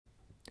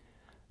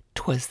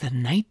'Twas the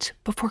night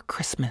before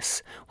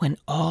Christmas, when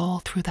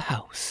all through the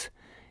house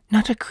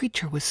not a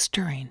creature was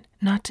stirring,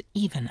 not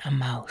even a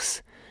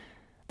mouse.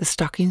 The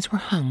stockings were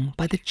hung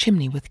by the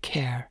chimney with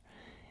care,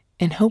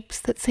 in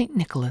hopes that St.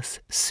 Nicholas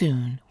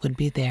soon would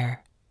be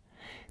there.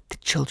 The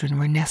children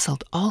were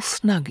nestled all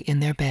snug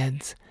in their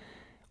beds,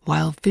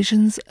 while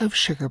visions of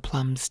sugar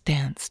plums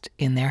danced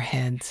in their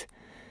heads.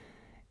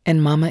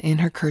 And Mamma in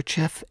her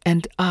kerchief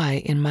and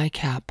I in my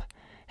cap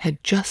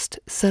had just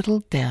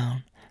settled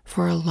down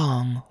for a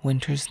long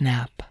winter's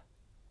nap.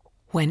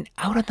 When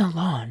out on the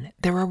lawn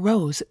there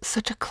arose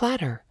such a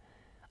clatter,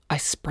 I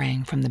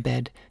sprang from the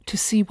bed to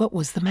see what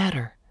was the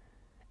matter.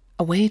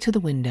 Away to the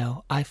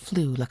window I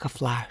flew like a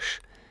flash,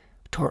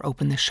 tore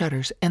open the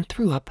shutters and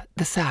threw up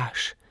the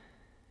sash.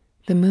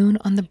 The moon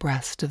on the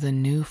breast of the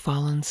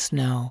new-fallen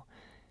snow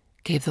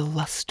gave the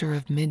luster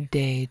of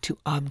midday to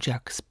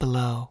objects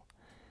below,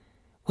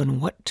 when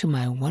what to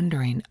my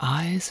wondering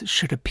eyes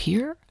should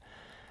appear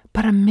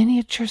but a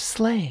miniature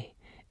sleigh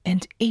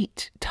and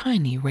 8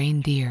 tiny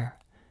reindeer.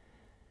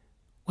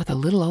 With a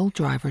little old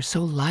driver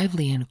so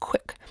lively and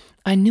quick,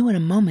 I knew in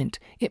a moment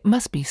it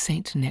must be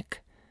Saint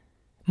Nick.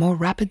 More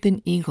rapid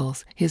than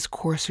eagles his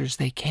coursers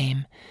they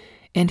came,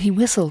 and he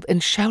whistled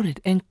and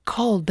shouted and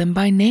called them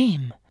by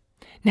name.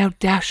 Now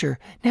Dasher,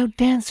 now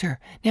Dancer,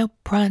 now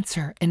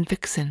Prancer and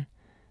Vixen,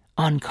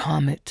 on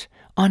Comet,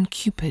 on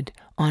Cupid,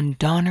 on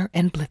Donner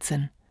and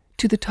Blitzen,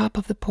 to the top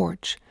of the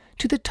porch,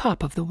 to the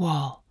top of the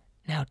wall.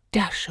 Now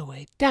dash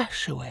away,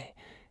 dash away,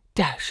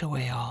 dash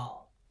away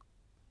all.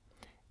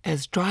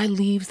 As dry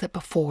leaves that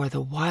before the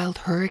wild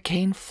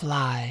hurricane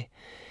fly,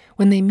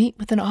 when they meet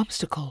with an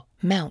obstacle,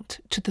 mount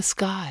to the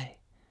sky.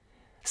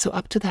 So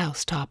up to the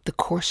housetop the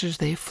coursers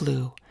they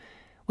flew,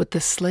 with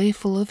the sleigh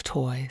full of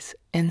toys,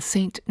 and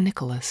St.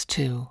 Nicholas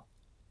too.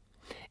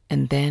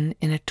 And then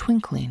in a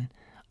twinkling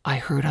I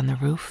heard on the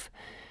roof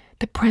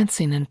the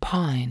prancing and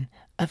pawing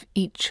of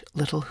each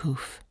little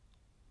hoof.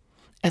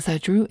 As I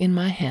drew in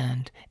my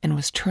hand and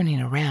was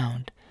turning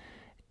around,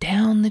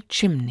 down the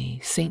chimney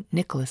St.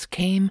 Nicholas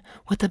came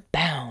with a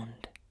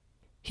bound.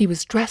 He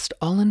was dressed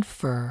all in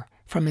fur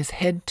from his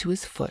head to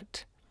his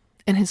foot,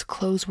 and his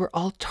clothes were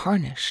all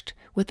tarnished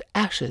with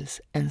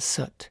ashes and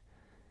soot.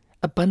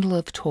 A bundle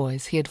of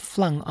toys he had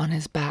flung on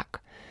his back,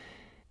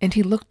 and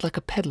he looked like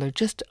a peddler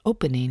just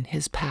opening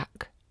his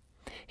pack.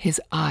 His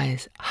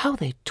eyes, how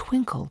they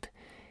twinkled!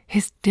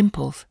 His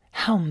dimples,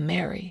 how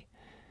merry!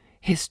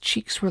 His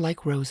cheeks were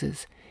like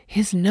roses,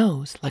 his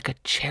nose like a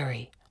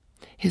cherry.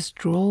 His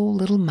droll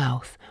little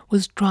mouth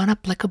was drawn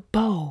up like a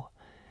bow,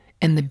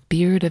 and the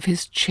beard of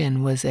his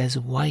chin was as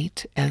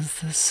white as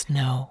the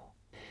snow.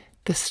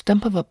 The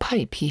stump of a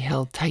pipe he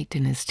held tight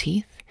in his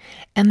teeth,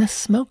 and the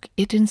smoke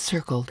it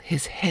encircled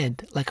his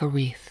head like a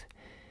wreath.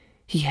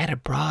 He had a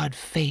broad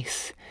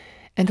face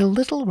and a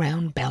little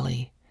round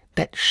belly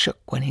that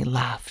shook when he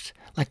laughed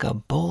like a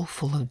bowl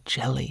full of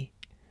jelly.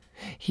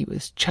 He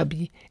was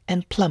chubby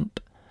and plump,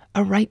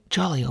 a right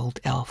jolly old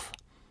elf,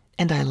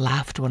 and I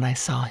laughed when I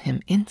saw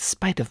him in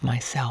spite of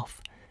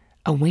myself.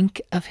 A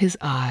wink of his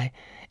eye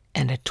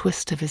and a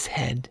twist of his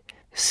head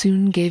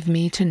soon gave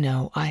me to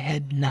know I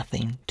had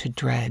nothing to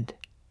dread.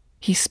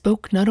 He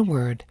spoke not a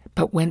word,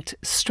 but went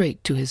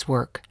straight to his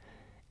work,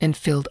 and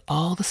filled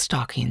all the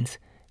stockings,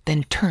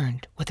 then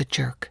turned with a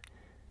jerk,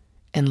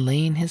 and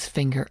laying his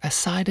finger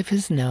aside of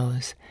his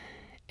nose,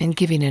 and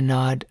giving a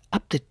nod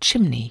up the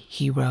chimney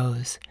he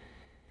rose.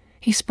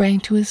 He sprang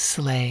to his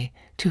sleigh,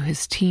 to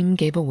his team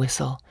gave a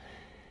whistle,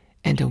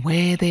 and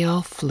away they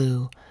all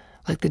flew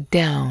like the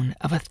down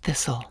of a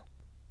thistle.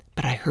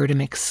 But I heard him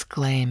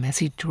exclaim as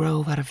he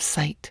drove out of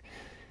sight,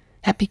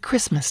 "Happy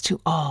Christmas to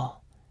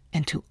all,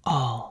 and to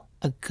all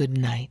a good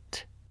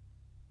night."